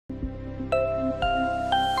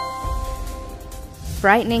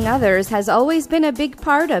Frightening others has always been a big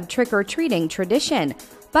part of trick-or-treating tradition.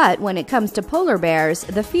 But when it comes to polar bears,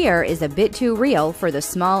 the fear is a bit too real for the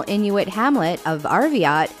small Inuit hamlet of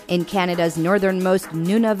Arviat in Canada's northernmost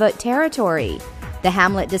Nunavut territory. The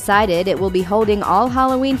hamlet decided it will be holding all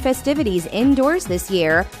Halloween festivities indoors this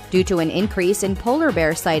year due to an increase in polar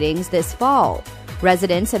bear sightings this fall.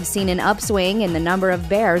 Residents have seen an upswing in the number of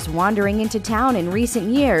bears wandering into town in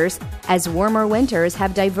recent years, as warmer winters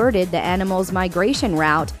have diverted the animals' migration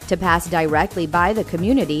route to pass directly by the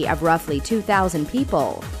community of roughly 2,000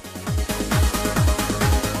 people.